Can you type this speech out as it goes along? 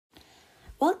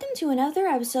Welcome to another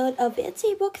episode of It's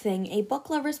a Book Thing, a book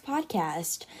lovers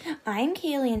podcast. I'm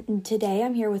Kaylee, and today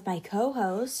I'm here with my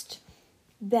co-host,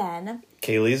 Ben.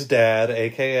 Kaylee's dad,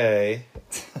 a.k.a.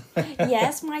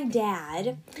 Yes, my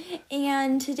dad.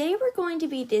 And today we're going to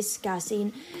be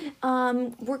discussing,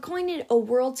 we're going to a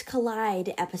Worlds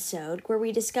Collide episode where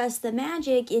we discuss the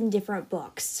magic in different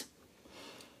books.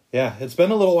 Yeah, it's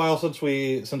been a little while since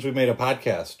we made a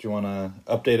podcast. Do you want to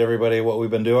update everybody what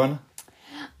we've been doing?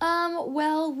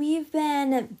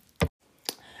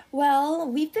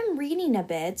 We've been reading a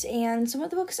bit, and some of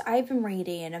the books I've been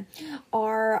reading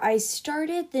are, I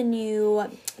started the new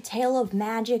Tale of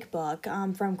Magic book,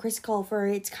 from Chris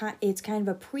Colfer. It's kind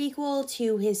of a prequel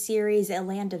to his series, A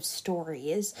Land of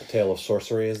Stories. A Tale of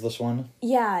Sorcery is this one?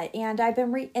 Yeah, and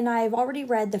I've already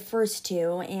read the first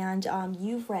two, and,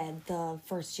 you've read the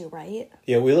first two, right?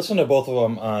 Yeah, we listened to both of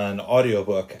them on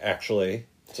audiobook, actually.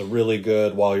 It's a really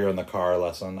good while you're in the car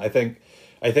lesson. I think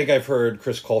I've heard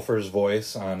Chris Colfer's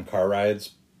voice on car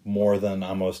rides more than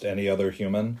almost any other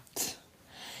human.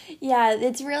 Yeah,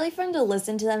 it's really fun to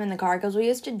listen to them in the car because we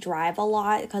used to drive a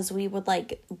lot because we would,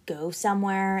 go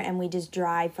somewhere and we just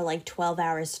drive for, 12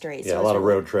 hours straight. Yeah, so a lot of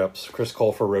road trips. Chris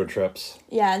Colfer road trips.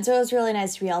 Yeah, and so it was really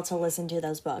nice to be able to listen to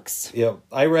those books. Yep.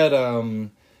 I read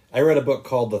a book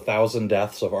called The Thousand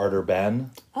Deaths of Arter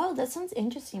Ben. Oh, that sounds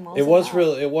interesting. It was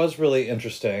really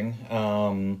interesting.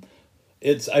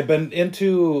 I've been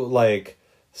into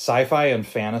sci-fi and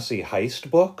fantasy heist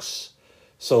books.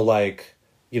 So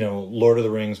Lord of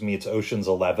the Rings meets Ocean's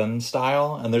 11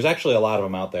 style, and there's actually a lot of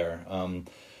them out there.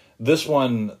 This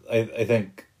one, I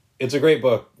think it's a great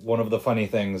book. One of the funny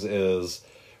things is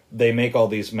they make all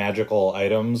these magical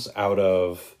items out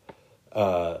of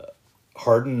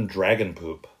hardened dragon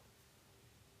poop.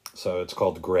 So it's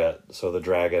called grit. So the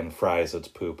dragon fries its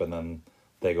poop, and then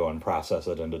they go and process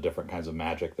it into different kinds of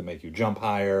magic that make you jump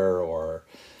higher or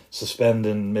suspend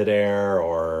in midair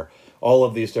or all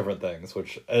of these different things,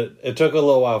 which it took a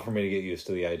little while for me to get used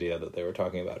to the idea that they were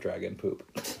talking about dragon poop.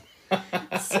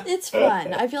 It's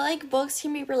fun. I feel like books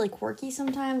can be really quirky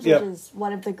sometimes, which is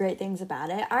one of the great things about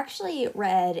it. I actually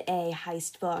read a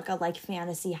heist book, a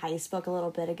fantasy heist book a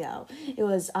little bit ago. It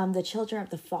was The Children of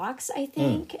the Fox, I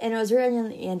think, and it was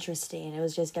really interesting. It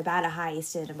was just about a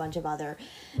heist and a bunch of other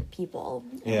people.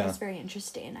 It was very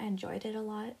interesting. I enjoyed it a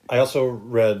lot. I also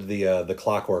read the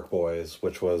Clockwork Boys,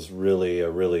 which was really a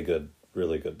really good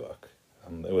book.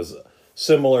 It was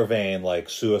similar vein,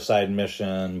 Suicide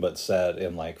Mission, but set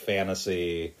in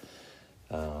fantasy.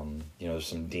 There's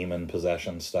some demon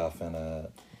possession stuff in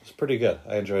it. It's pretty good.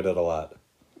 I enjoyed it a lot.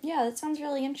 Yeah, that sounds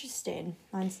really interesting.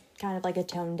 Mine's kind of like a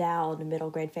toned down middle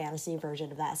grade fantasy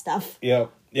version of that stuff. Yeah.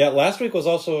 Last week was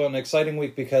also an exciting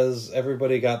week because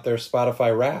everybody got their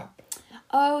Spotify Wrap.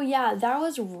 Oh yeah, that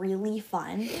was really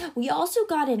fun. We also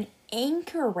got an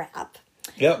Anchor Wrap.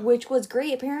 Yep. Which was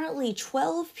great. Apparently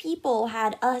 12 people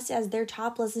had us as their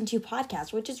top listened to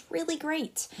podcast, which is really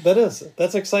great.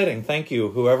 That's exciting. Thank you,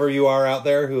 whoever you are out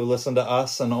there who listen to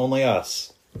us and only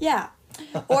us. Yeah.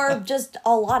 Or just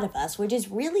a lot of us, which is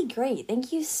really great.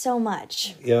 Thank you so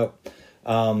much. Yep.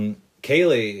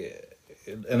 Kaylee,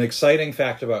 an exciting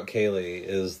fact about Kaylee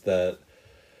is that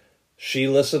she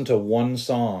listened to one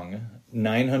song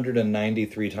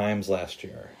 993 times last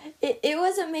year. It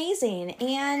was amazing,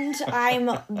 and I'm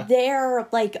there,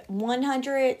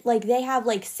 100, they have,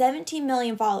 17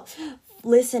 million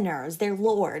listeners. They're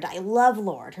Lorde. I love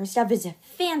Lorde. Her stuff is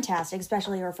fantastic,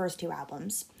 especially her first two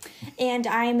albums. And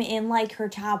I'm in, her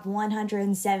top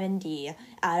 170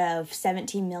 out of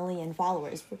 17 million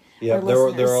followers. Yeah, there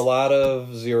were a lot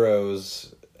of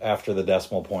zeros after the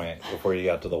decimal point before you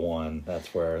got to the one.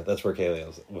 That's where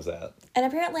Kaylee was at. And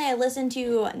apparently I listened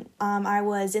to, I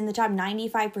was in the top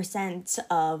 95%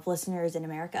 of listeners in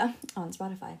America on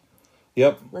Spotify.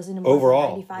 Yep. Listen to more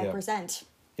overall, than 95%.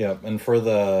 Yep. And for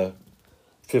the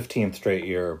 15th straight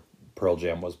year, Pearl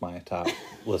Jam was my top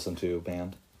listened to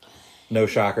band. No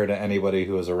shocker to anybody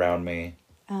who was around me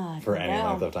for any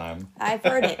length of time. I've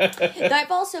heard it.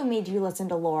 I've also made you listen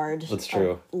to Lorde. That's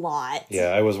true. A lot. Yeah,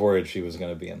 I was worried she was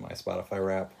going to be in my Spotify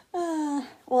Wrap.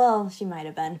 Well, she might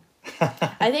have been.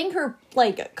 I think her,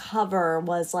 cover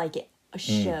was,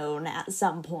 shown at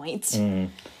some point.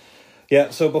 Mm. Yeah,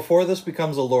 so before this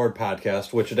becomes a Lorde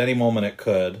podcast, which at any moment it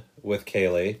could with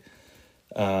Kaylee,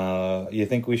 you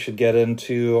think we should get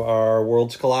into our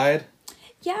Worlds Collide?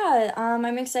 Yeah,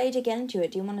 I'm excited to get into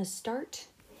it. Do you want to start?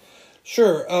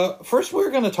 Sure. First, we're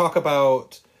going to talk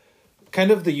about kind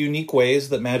of the unique ways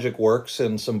that magic works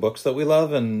in some books that we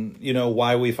love and,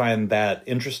 why we find that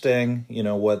interesting,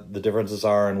 what the differences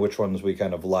are and which ones we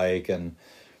kind of like and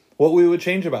what we would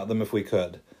change about them if we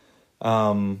could.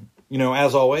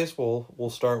 As always, we'll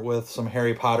start with some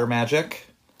Harry Potter magic.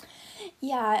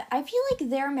 Yeah, I feel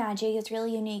like their magic is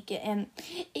really unique, and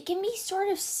it can be sort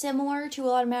of similar to a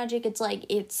lot of magic. It's like,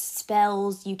 it's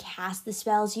spells, you cast the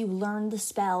spells, you learn the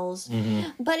spells,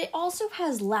 but it also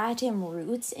has Latin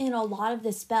roots in a lot of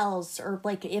the spells, or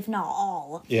like, if not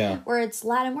all. Yeah. Where it's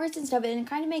Latin words and stuff, and it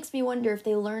kind of makes me wonder if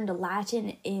they learned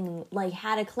Latin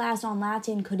had a class on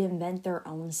Latin, could invent their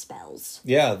own spells.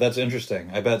 Yeah, that's interesting.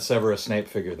 I bet Severus Snape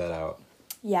figured that out.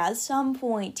 Yeah, at some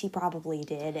point he probably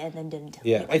did, and then didn't tell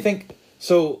anyone. I think...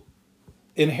 So,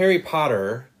 in Harry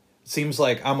Potter, it seems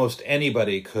like almost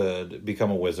anybody could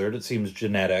become a wizard. It seems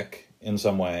genetic in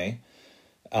some way.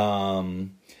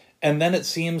 And then it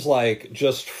seems like,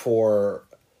 just for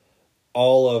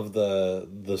all of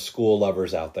the school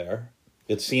lovers out there,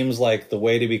 it seems like the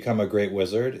way to become a great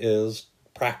wizard is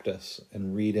practice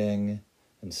and reading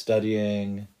and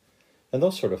studying and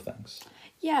those sort of things.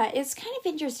 Yeah, it's kind of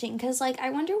interesting because,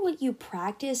 I wonder what you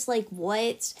practice,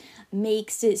 what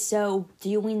makes it so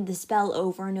doing the spell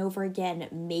over and over again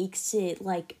makes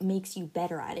you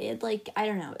better at it. I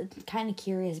don't know, I'm kind of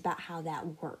curious about how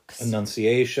that works.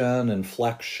 Enunciation,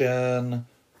 inflection,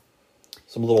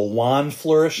 some little wand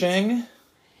flourishing.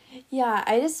 Yeah,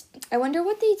 I wonder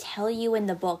what they tell you in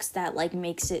the books that,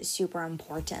 makes it super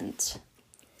important.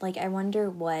 I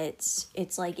wonder what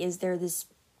it's like, is there this...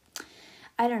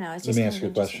 I don't know. It's just Let me ask you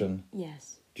a question.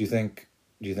 Yes. Do you think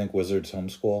wizards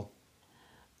homeschool?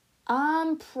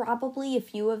 Probably a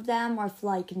few of them, or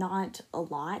not a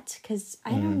lot, because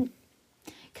I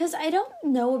don't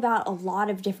know about a lot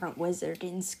of different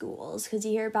wizarding schools, because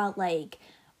you hear about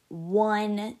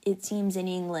one, it seems, in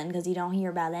England, because you don't hear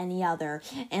about any other,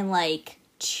 and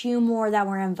two more that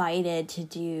were invited to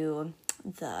do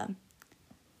the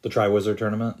Triwizard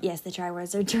Tournament? Yes, the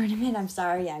Triwizard Tournament. I'm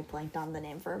sorry, I blanked on the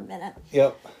name for a minute.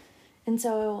 Yep. And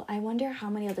so I wonder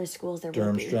how many other schools there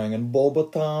would be. Durmstrang and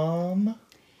Bulbaton.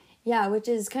 Yeah, which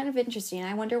is kind of interesting.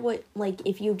 I wonder what,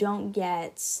 if you don't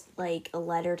get, a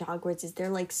letter to Hogwarts, is there,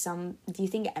 do you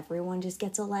think everyone just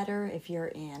gets a letter if you're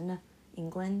in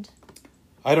England?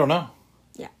 I don't know.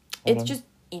 Yeah. It's just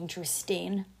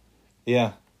interesting.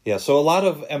 Yeah. Yeah, so a lot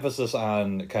of emphasis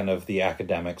on kind of the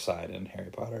academic side in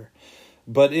Harry Potter.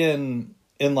 But in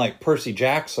Percy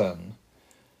Jackson,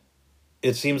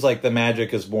 it seems like the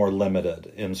magic is more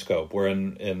limited in scope. Where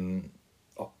in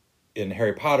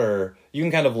Harry Potter, you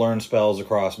can kind of learn spells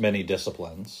across many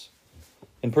disciplines.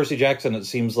 In Percy Jackson, it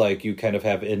seems like you kind of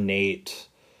have innate,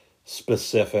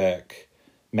 specific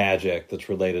magic that's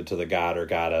related to the god or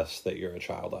goddess that you're a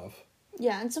child of.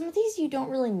 Yeah, and some of these you don't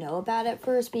really know about at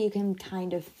first, but you can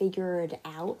kind of figure it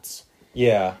out.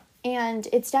 Yeah. And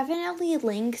it's definitely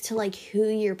linked to, who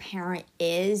your parent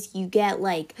is. You get,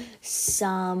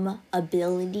 some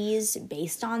abilities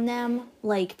based on them.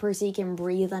 Percy can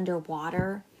breathe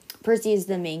underwater. Percy is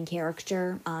the main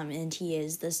character, and he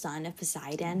is the son of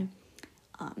Poseidon.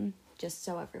 Just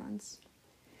so everyone's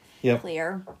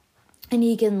clear. And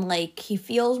he can, he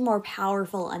feels more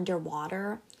powerful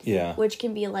underwater. Yeah. Which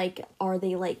can be, are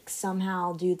they,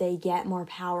 somehow, do they get more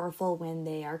powerful when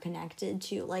they are connected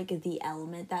to, the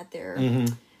element that their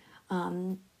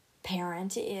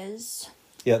parent is?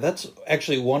 Yeah, that's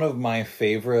actually one of my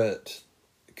favorite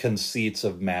conceits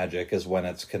of magic, is when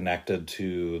it's connected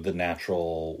to the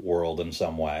natural world in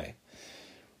some way.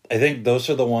 I think those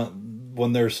are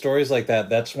when there's stories like that,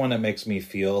 that's when it makes me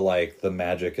feel like the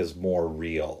magic is more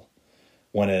real.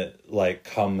 When it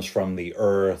comes from the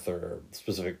earth or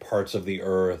specific parts of the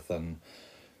earth, and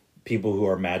people who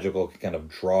are magical can kind of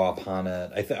draw upon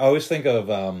it. I always think of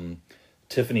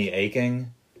Tiffany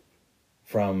Aching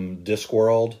from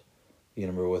Discworld. You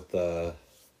remember with the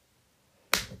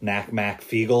Knack Mac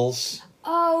Feagles?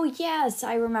 Oh, yes,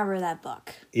 I remember that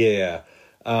book. Yeah.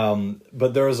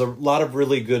 But there was a lot of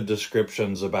really good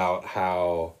descriptions about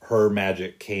how her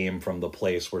magic came from the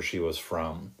place where she was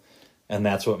from. And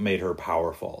that's what made her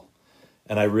powerful.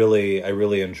 And I really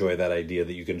enjoy that idea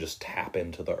that you can just tap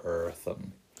into the earth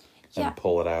and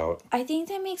pull it out. I think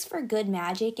that makes for good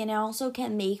magic, and it also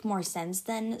can make more sense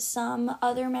than some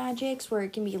other magics where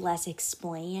it can be less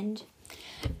explained.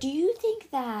 Do you think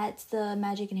that the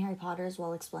magic in Harry Potter is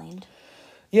well explained?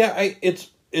 Yeah, it's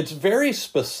very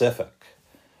specific,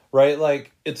 right?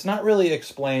 It's not really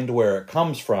explained where it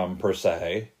comes from, per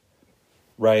se,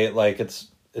 right?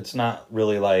 It's not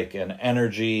really an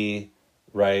energy,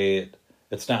 right?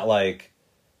 It's not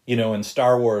in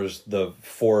Star Wars, the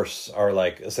Force are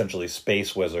essentially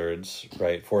space wizards,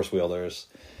 right? Force wielders.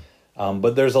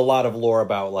 But there's a lot of lore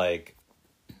about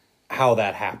how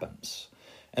that happens.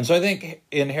 And so I think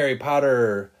in Harry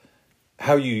Potter,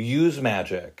 how you use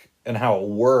magic and how it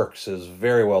works is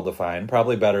very well defined,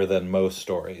 probably better than most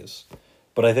stories.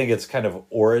 But I think its kind of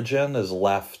origin is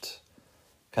left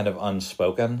kind of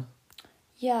unspoken.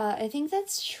 Yeah, I think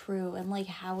that's true. And, like,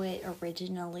 how it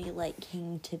originally, like,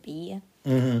 came to be.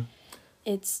 Mm-hmm.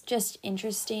 It's just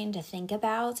interesting to think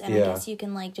about. And I guess you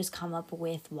can, like, just come up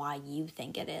with why you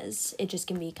think it is. It just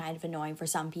can be kind of annoying for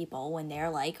some people when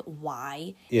they're like,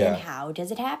 why and how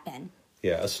does it happen?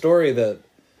 Yeah, a story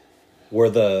where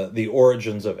the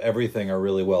origins of everything are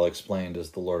really well explained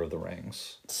is The Lord of the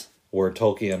Rings, where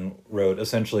Tolkien wrote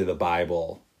essentially the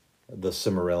Bible, the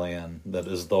Silmarillion, that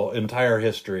is the entire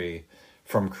history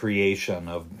from creation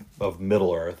of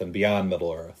Middle-earth and beyond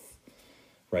Middle-earth,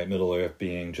 right? Middle-earth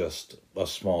being just a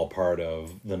small part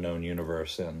of the known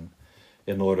universe in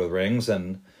Lord of the Rings,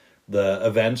 and the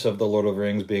events of The Lord of the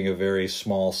Rings being a very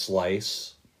small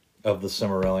slice of the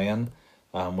Silmarillion,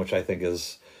 which I think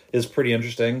is pretty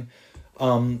interesting.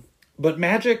 But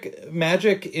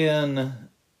magic in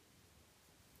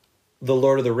The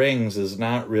Lord of the Rings is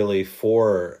not really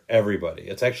for everybody.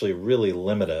 It's actually really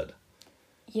limited.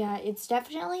 Yeah, it's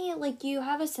definitely, like, you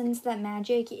have a sense that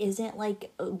magic isn't,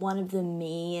 like, one of the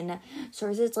main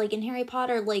sources. Like, in Harry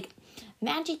Potter, like,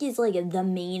 magic is, like, the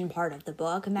main part of the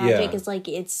book. Magic is, like,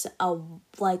 it's a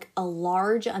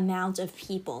large amount of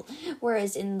people.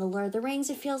 Whereas in The Lord of the Rings,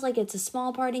 it feels like it's a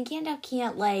small part, and Gandalf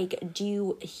can't, like,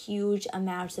 do huge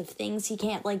amounts of things. He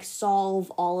can't, like, solve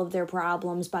all of their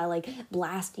problems by, like,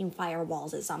 blasting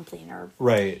fireballs at something or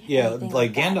right. Yeah,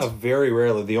 like Gandalf very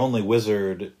rarely, the only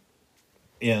wizard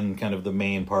in kind of the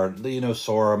main part. You know,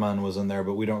 Saruman was in there,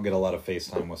 but we don't get a lot of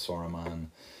FaceTime with Saruman.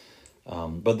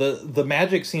 But the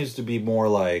magic seems to be more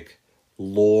like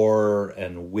lore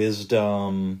and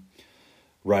wisdom,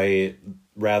 right?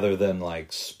 Rather than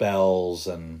like spells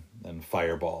and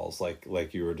fireballs,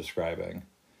 like you were describing.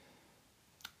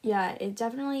 Yeah, it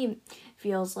definitely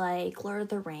feels like Lord of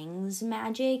the Rings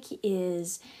magic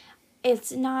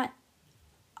it's not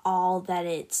all that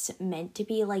it's meant to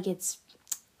be. Like, it's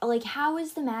like, how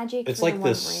is the magic it's for like the One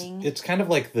this Ring? It's kind of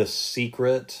like this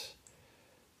secret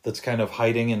that's kind of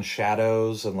hiding in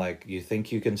shadows, and like you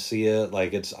think you can see it,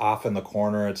 like it's off in the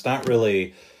corner. It's not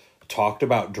really talked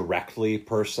about directly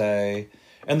per se.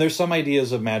 And there's some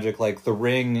ideas of magic, like the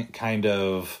ring kind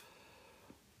of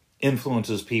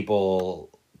influences people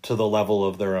to the level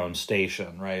of their own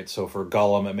station, right? So for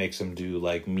Gollum, it makes him do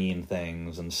like mean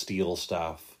things and steal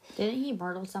stuff. Didn't he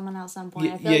murder someone at some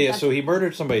point? So he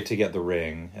murdered somebody to get the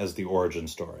ring as the origin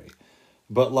story.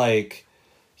 But, like,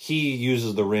 he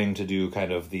uses the ring to do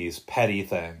kind of these petty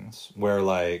things, where,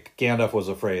 like, Gandalf was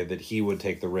afraid that he would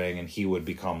take the ring and he would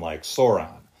become like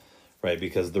Sauron, right?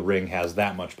 Because the ring has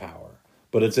that much power.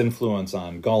 But its influence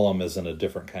on Gollum is in a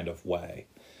different kind of way.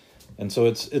 And so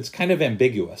it's kind of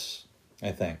ambiguous,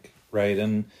 I think, right?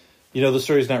 And, you know, the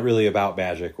story's not really about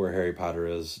magic, where Harry Potter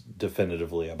is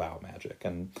definitively about magic.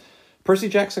 And Percy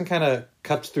Jackson kind of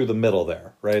cuts through the middle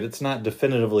there, right? It's not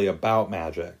definitively about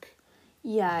magic.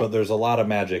 Yeah. But there's a lot of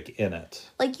magic in it.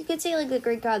 Like, you could say, like, the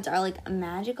Greek gods are, like,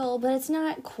 magical, but it's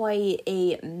not quite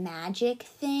a magic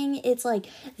thing. It's, like,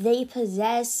 they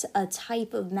possess a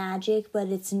type of magic, but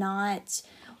it's not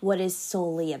what it's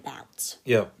solely about.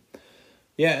 Yep.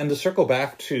 Yeah, and to circle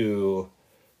back to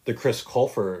the Chris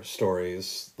Colfer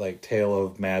stories, like Tale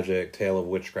of Magic, Tale of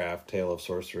Witchcraft, Tale of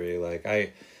Sorcery, like,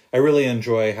 I really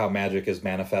enjoy how magic is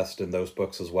manifest in those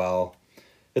books as well.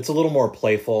 It's a little more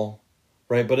playful,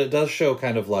 right? But it does show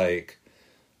kind of like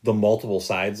the multiple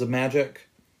sides of magic,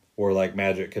 where like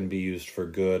magic can be used for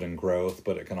good and growth,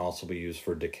 but it can also be used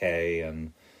for decay.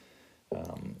 And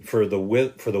for the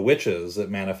witches, it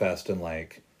manifests in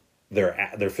like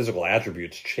their physical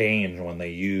attributes change when they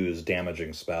use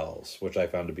damaging spells, which I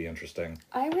found to be interesting.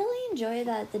 I really enjoy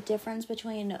that the difference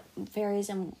between fairies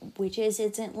and witches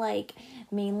isn't like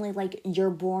mainly like you're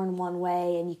born one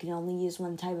way and you can only use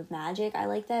one type of magic. I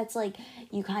like that it's like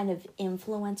you kind of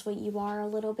influence what you are a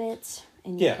little bit,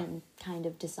 and you can kind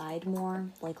of decide more.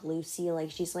 Like Lucy,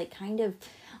 like she's like kind of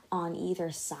on either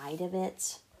side of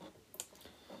it.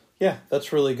 Yeah,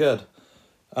 that's really good.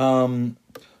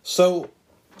 So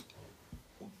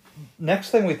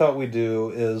next thing we thought we'd do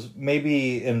is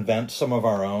maybe invent some of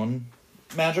our own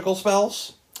magical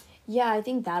spells. Yeah, I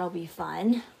think that'll be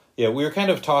fun. Yeah, we were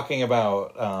kind of talking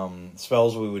about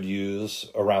spells we would use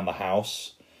around the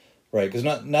house, right? Because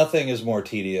nothing is more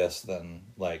tedious than,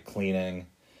 like, cleaning,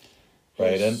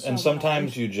 right? And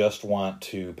sometimes you just want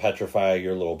to petrify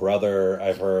your little brother,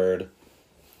 I've heard.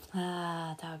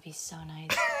 Ah, that would be so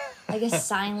nice. Like a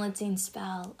silencing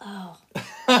spell. Oh.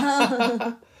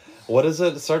 What is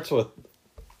it? It starts with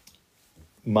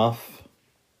Muffliard.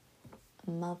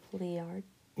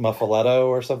 Muffaletto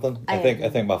or something? I think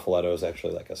Muffaletto is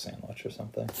actually like a sandwich or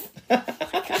something.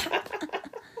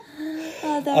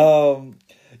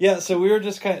 Yeah, so we were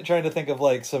just kind of trying to think of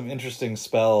like some interesting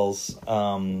spells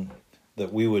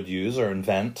that we would use or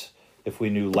invent if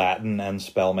we knew Latin and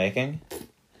spell making.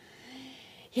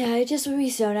 Yeah, it just would be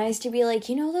so nice to be like,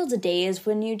 those days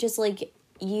when you just like,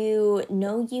 you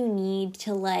need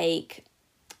to like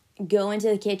go into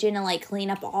the kitchen and like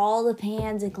clean up all the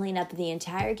pans and clean up the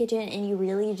entire kitchen, and you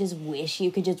really just wish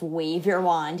you could just wave your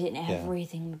wand and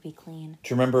everything would be clean.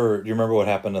 Do you remember what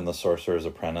happened in The Sorcerer's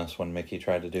Apprentice when Mickey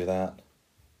tried to do that?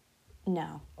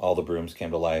 No. All the brooms came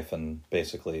to life and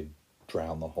basically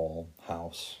drowned the whole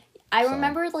house. I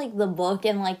remember like the book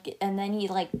and then he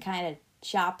like kind of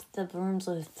chopped the brooms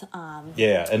with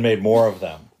Yeah, and made more of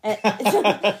them.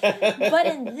 But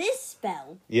in this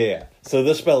spell... Yeah, so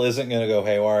this spell isn't going to go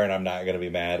haywire and I'm not going to be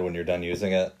mad when you're done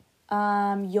using it?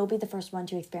 You'll be the first one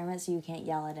to experiment, so you can't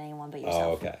yell at anyone but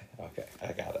yourself. Oh, okay.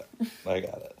 I got it.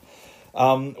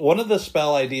 One of the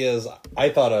spell ideas I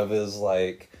thought of is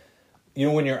like,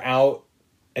 when you're out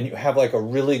and you have like a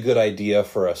really good idea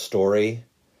for a story,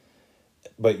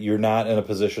 but you're not in a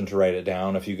position to write it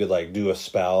down, if you could like do a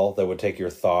spell that would take your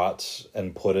thoughts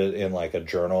and put it in like a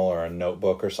journal or a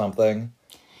notebook or something.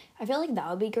 I feel like that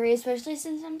would be great, especially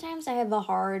since sometimes I have a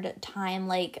hard time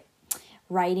like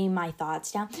writing my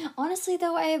thoughts down. Honestly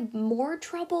though, I have more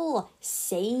trouble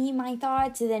saying my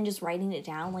thoughts than just writing it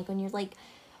down. Like when you're like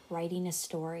writing a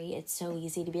story, it's so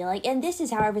easy to be like, and this is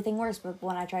how everything works, but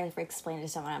when I try to explain it to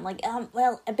someone, I'm like,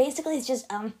 well, basically it's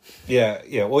just,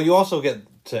 Yeah, well, you also get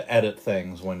to edit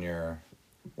things when you're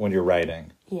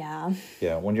writing. Yeah.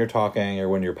 Yeah, when you're talking or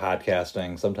when you're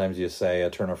podcasting, sometimes you say a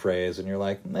turn of phrase and you're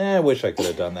like, I wish I could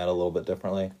have done that a little bit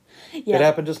differently. Yeah. It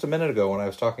happened just a minute ago when I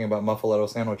was talking about Muffaletto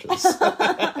sandwiches.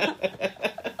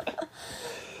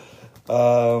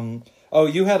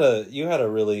 You had a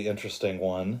really interesting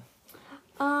one.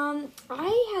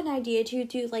 I had an idea to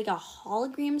do like a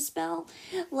hologram spell,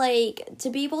 like to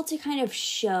be able to kind of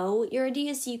show your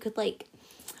ideas, so you could like,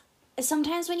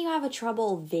 sometimes when you have a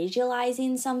trouble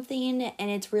visualizing something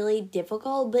and it's really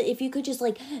difficult, but if you could just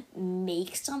like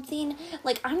make something,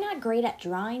 like I'm not great at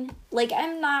drawing, like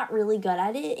I'm not really good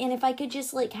at it, and if I could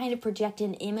just like kind of project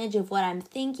an image of what I'm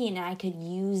thinking and I could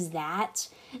use that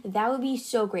would be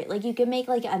so great. Like you could make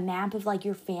like a map of like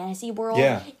your fantasy world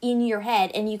in your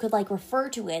head, and you could like refer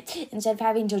to it instead of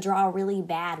having to draw a really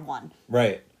bad one.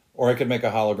 Right. Or I could make a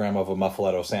hologram of a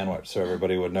Muffaletto sandwich so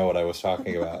everybody would know what I was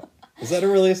talking about. Is that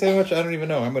really a sandwich? I don't even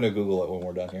know. I'm going to Google it when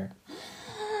we're done here.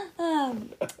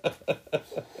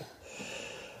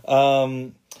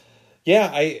 Are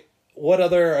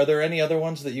there any other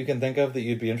ones that you can think of that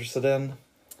you'd be interested in?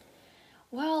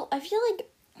 Well, I feel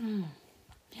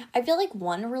like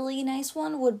one really nice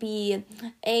one would be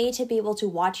to be able to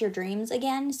watch your dreams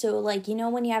again. So like,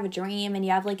 when you have a dream and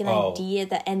you have like an idea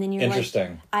and then you're like,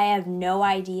 I have no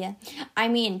idea. I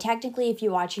mean, technically if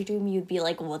you watch your dream, you'd be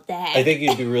like, what the heck? I think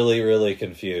you'd be really, really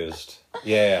confused.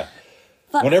 Yeah.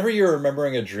 But whenever you're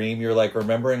remembering a dream, you're like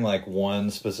remembering like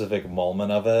one specific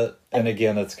moment of it. And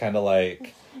again, it's kind of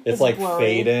like, it's like blurry.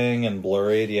 Fading and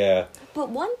blurred, yeah. But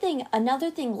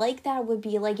another thing like that would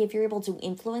be like if you're able to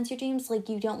influence your dreams, like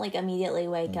you don't like immediately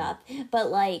wake up. But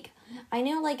like, I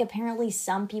know like apparently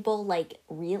some people like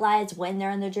realize when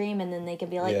they're in the dream and then they can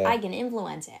be like, I can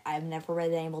influence it. I've never really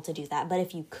been able to do that. But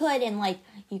if you could and like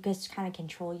you could kind of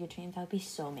control your dreams, that would be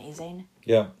so amazing.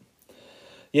 Yeah.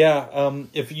 Yeah,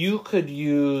 if you could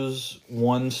use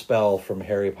one spell from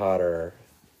Harry Potter,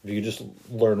 if you just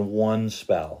learn one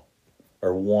spell,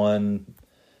 or one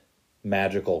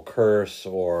magical curse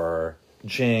or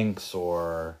jinx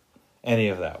or any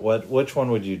of that, which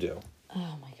one would you do?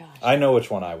 Oh my gosh. I know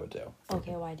which one I would do.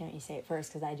 Okay, why don't you say it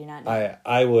first, because I do not know.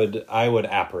 I would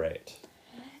apparate.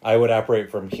 I would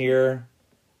apparate from here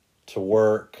to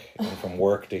work and from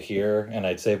work to here, and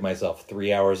I'd save myself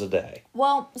 3 hours a day.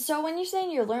 Well, so when you're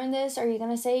saying you learned this, are you going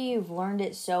to say you've learned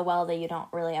it so well that you don't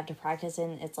really have to practice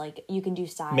and it's like you can do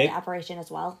side apparition as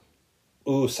well?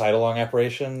 Ooh, side-along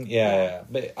apparition? Yeah.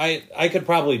 But I could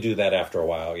probably do that after a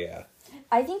while, yeah.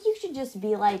 I think you should just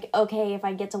be like, okay, if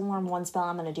I get to learn one spell,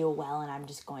 I'm going to do it well, and I'm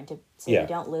just going to, so you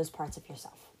don't lose parts of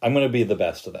yourself. I'm going to be the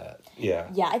best of that, yeah.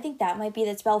 Yeah, I think that might be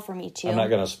the spell for me, too. I'm not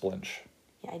going to splinch.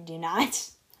 Yeah, I do not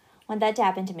want that to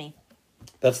happen to me.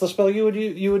 That's the spell you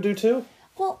would do, too?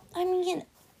 Well, I mean,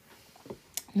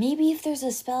 maybe if there's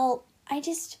a spell,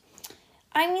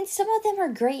 I mean, some of them are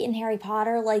great in Harry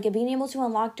Potter, like being able to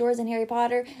unlock doors in Harry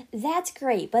Potter, that's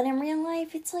great. But in real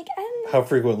life, it's like, I don't know. How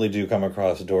frequently do you come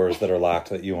across doors that are locked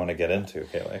that you want to get into,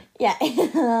 Kaylee? Yeah.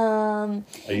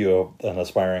 Are you an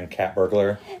aspiring cat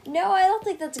burglar? No, I don't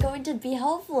think that's going to be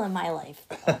helpful in my life.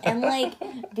 And, like,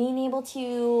 being able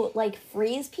to, like,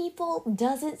 freeze people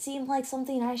doesn't seem like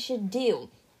something I should do.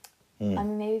 I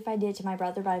mean, maybe if I did it to my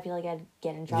brother, but I feel like I'd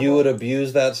get in trouble. You would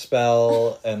abuse that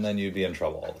spell, and then you'd be in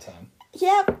trouble all the time.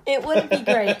 Yep, it wouldn't be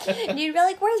great. And you'd be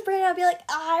like, where's Brandon? I'd be like,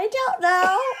 I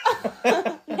don't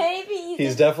know. Maybe.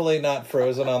 He's definitely not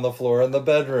frozen on the floor in the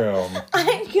bedroom.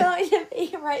 I'm going to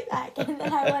be right back. And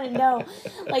then I want to know,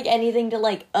 like, anything to,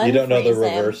 like, unfreeze You don't know the him.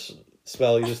 reverse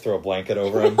spell? You just throw a blanket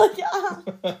over him? Like,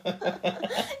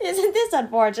 isn't this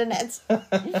unfortunate?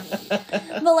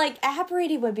 But, like,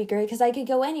 apparating would be great because I could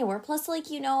go anywhere. Plus, like,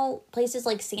 you know, places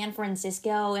like San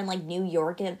Francisco and, like, New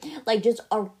York and, like, just,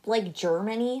 like,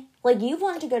 Germany. Like, you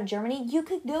wanted to go to Germany, you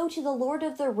could go to the Lord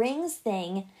of the Rings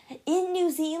thing in New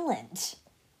Zealand.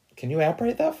 Can you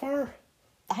apparate that far?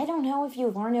 I don't know if you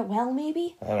learn it well,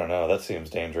 maybe. I don't know. That seems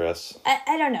dangerous.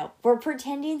 I don't know. We're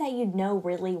pretending that you know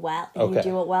really well. Okay. You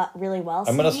do it well, really well.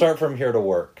 I'm going to start from here to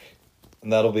work.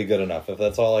 And that'll be good enough if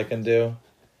that's all I can do.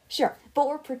 Sure. But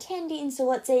we're pretending, so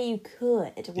let's say you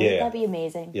could. Wouldn't that be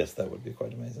amazing? Yes, that would be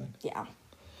quite amazing. Yeah.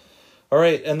 All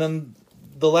right. And then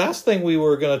the last thing we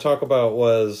were going to talk about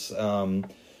was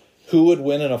who would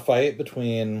win in a fight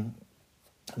between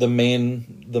the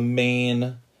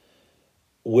main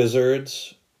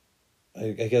wizards.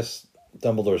 I guess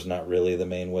Dumbledore's not really the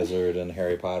main wizard in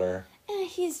Harry Potter.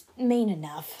 He's main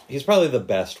enough. He's probably the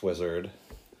best wizard.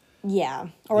 Yeah.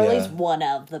 Or at least one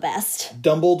of the best.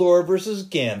 Dumbledore versus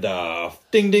Gandalf.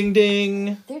 Ding, ding,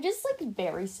 ding. They're just, like,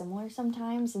 very similar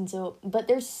sometimes, and so... But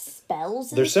their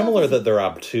spells... They're similar that they're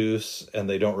obtuse, and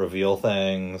they don't reveal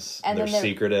things, and they're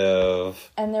secretive.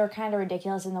 And they're kind of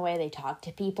ridiculous in the way they talk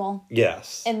to people.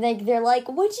 Yes. And they're like,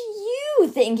 what do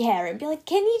you think, Harry? Be like,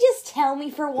 can you just tell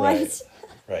me for once?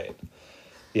 Right.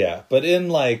 Yeah, but in,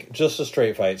 like, just a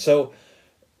straight fight. So,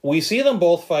 we see them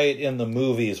both fight in the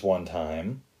movies one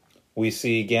time. We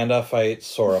see Gandalf fight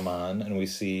Saruman, and we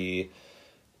see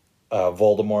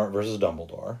Voldemort versus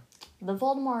Dumbledore. The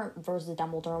Voldemort versus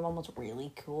Dumbledore one was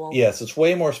really cool. Yes, it's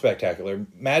way more spectacular.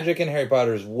 Magic in Harry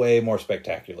Potter is way more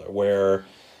spectacular, where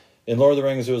in Lord of the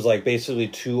Rings it was like basically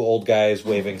two old guys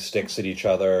waving sticks at each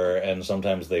other, and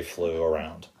sometimes they flew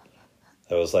around.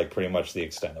 That was like pretty much the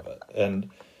extent of it. And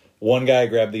one guy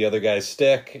grabbed the other guy's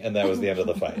stick, and that was the end of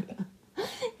the fight.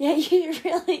 Yeah, you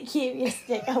really keep your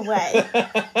stick away.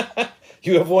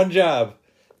 You have one job.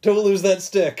 Don't lose that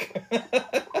stick.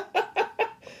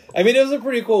 I mean, it was a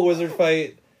pretty cool wizard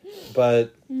fight,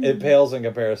 but it pales in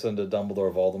comparison to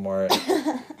Dumbledore Voldemort.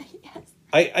 Yes.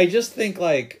 I just think,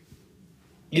 like,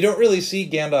 you don't really see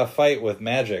Gandalf fight with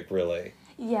magic, really.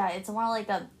 Yeah, it's more like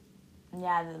a...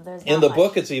 Yeah, there's in the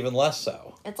book, it's even less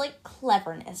so. It's like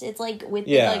cleverness. It's like with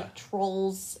the, like,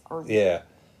 trolls or... Yeah.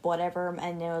 Whatever,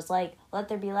 and it was like, let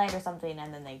there be light or something,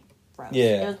 and then they froze.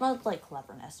 Yeah. It was most like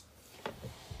cleverness.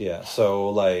 Yeah,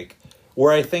 so, like,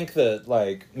 where I think that,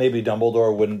 like, maybe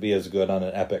Dumbledore wouldn't be as good on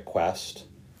an epic quest.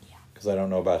 Yeah. Because I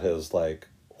don't know about his, like,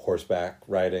 horseback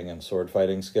riding and sword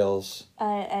fighting skills.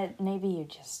 Maybe you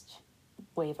just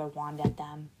wave a wand at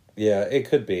them. Yeah, it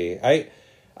could be. I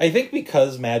think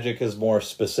because magic is more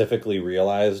specifically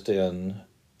realized in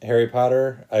Harry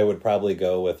Potter, I would probably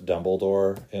go with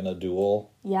Dumbledore in a duel.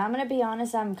 Yeah, I'm going to be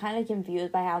honest, I'm kind of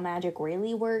confused by how magic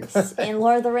really works. In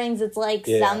Lord of the Rings, it's like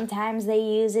sometimes they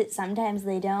use it, sometimes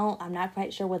they don't. I'm not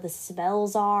quite sure what the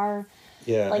spells are.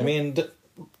 Yeah, like, I mean,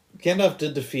 Gandalf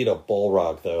did defeat a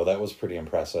Balrog, though. That was pretty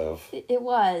impressive. It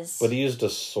was. But he used a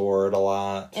sword a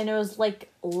lot. And it was,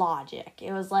 like, logic.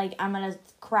 It was like, I'm going to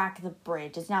crack the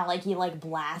bridge. It's not like he, like,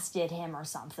 blasted him or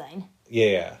something.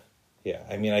 Yeah. Yeah,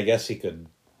 I mean, I guess he could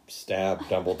stab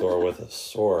Dumbledore with a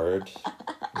sword.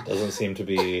 It doesn't seem to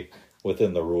be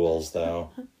within the rules, though.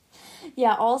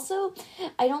 Yeah, also,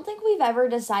 I don't think we've ever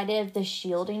decided if the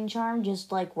shielding charm just,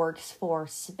 like, works for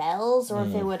spells, or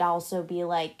if it would also be,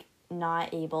 like,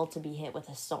 not able to be hit with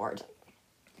a sword.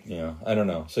 Yeah, I don't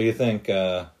know. So you think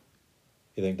Dumbledore?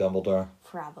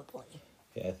 Probably.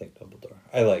 Yeah, I think Dumbledore.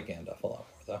 I like Gandalf a lot more,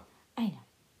 though. I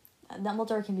know.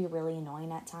 Dumbledore can be really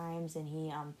annoying at times, and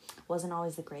he wasn't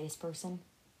always the greatest person.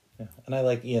 Yeah, and I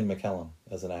like Ian McKellen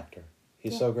as an actor.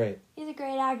 He's so great. He's a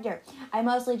great actor. I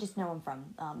mostly just know him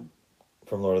from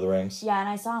Lord of the Rings? Yeah, and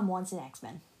I saw him once in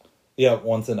X-Men. Yeah,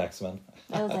 once in X-Men.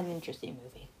 That was an interesting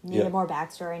movie. Needed more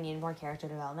backstory, needed more character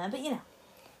development, but you know.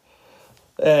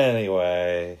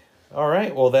 Anyway. All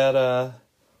right, well that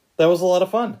was a lot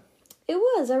of fun. It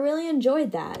was. I really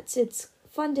enjoyed that. It's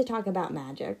fun to talk about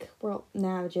magic. Well,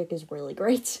 magic is really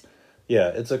great. Yeah,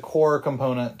 it's a core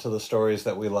component to the stories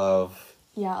that we love.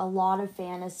 Yeah, a lot of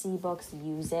fantasy books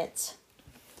use it.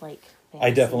 Like,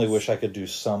 fantasies. I definitely wish I could do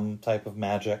some type of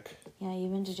magic. Yeah,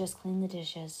 even to just clean the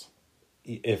dishes.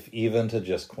 If even to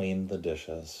just clean the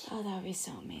dishes. Oh, that would be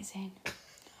so amazing.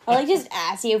 Or like just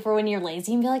ask you for when you're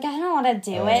lazy and be like, I don't want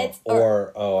to do it.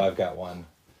 Or, I've got one.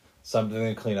 Something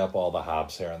to clean up all the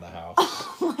Hobbs hair in the house.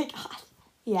 Oh my god.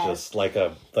 Yeah. Just like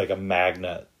a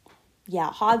magnet.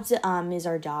 Yeah, Hobbs is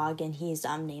our dog, and he's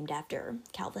named after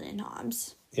Calvin and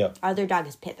Hobbes. Yep. Our other dog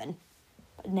is Pippin,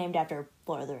 named after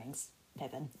Lord of the Rings.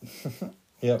 Pippin.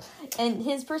 Yep. And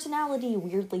his personality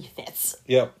weirdly fits.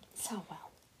 Yep. So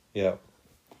well. Yep.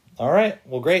 All right.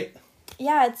 Well, great.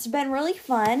 Yeah, it's been really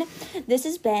fun. This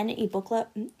has been a book club.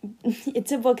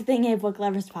 It's a book thing, a book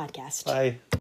lovers podcast. Bye.